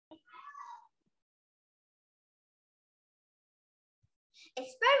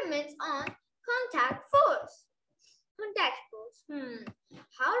Experiments on contact force. Contact force.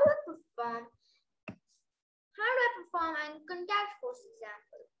 How do I perform? An contact force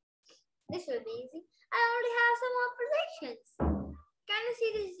example? This will be easy. I already have some observations. Can you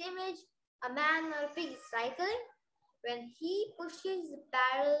see this image? A man or a pig is cycling. When he pushes the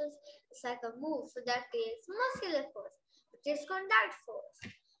pedals, the cycle moves, so that creates muscular force, which is contact force.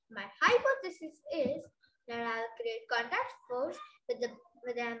 My hypothesis is that I'll create contact force with the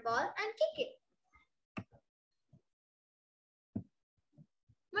handball and kick it.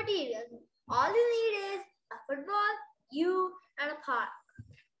 Materials. All you need is a football, you, and a park.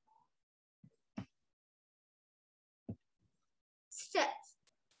 Steps.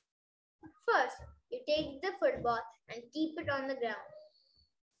 First, you take the football and keep it on the ground.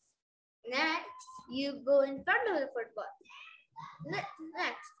 Next, you go in front of the football.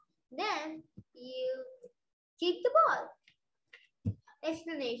 Next, then you kick the ball.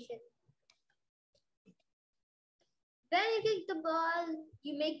 Explanation. When you kick the ball,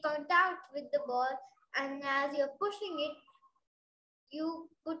 you make contact with the ball, and as you're pushing it, you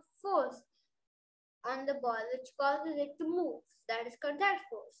put force on the ball, which causes it to move. That is contact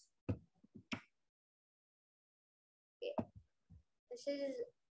force. Okay. This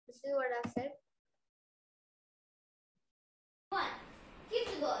is what I said. 1. Kick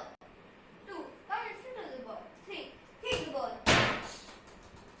the ball. 2. Come in front of the ball. 3. Kick the ball.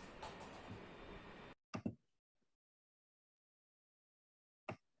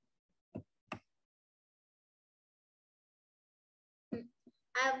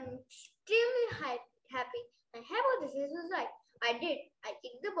 I'm extremely happy. My hypothesis was right. I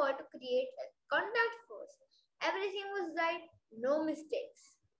kicked the ball to create a contact force. Everything was right, no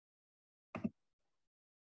mistakes.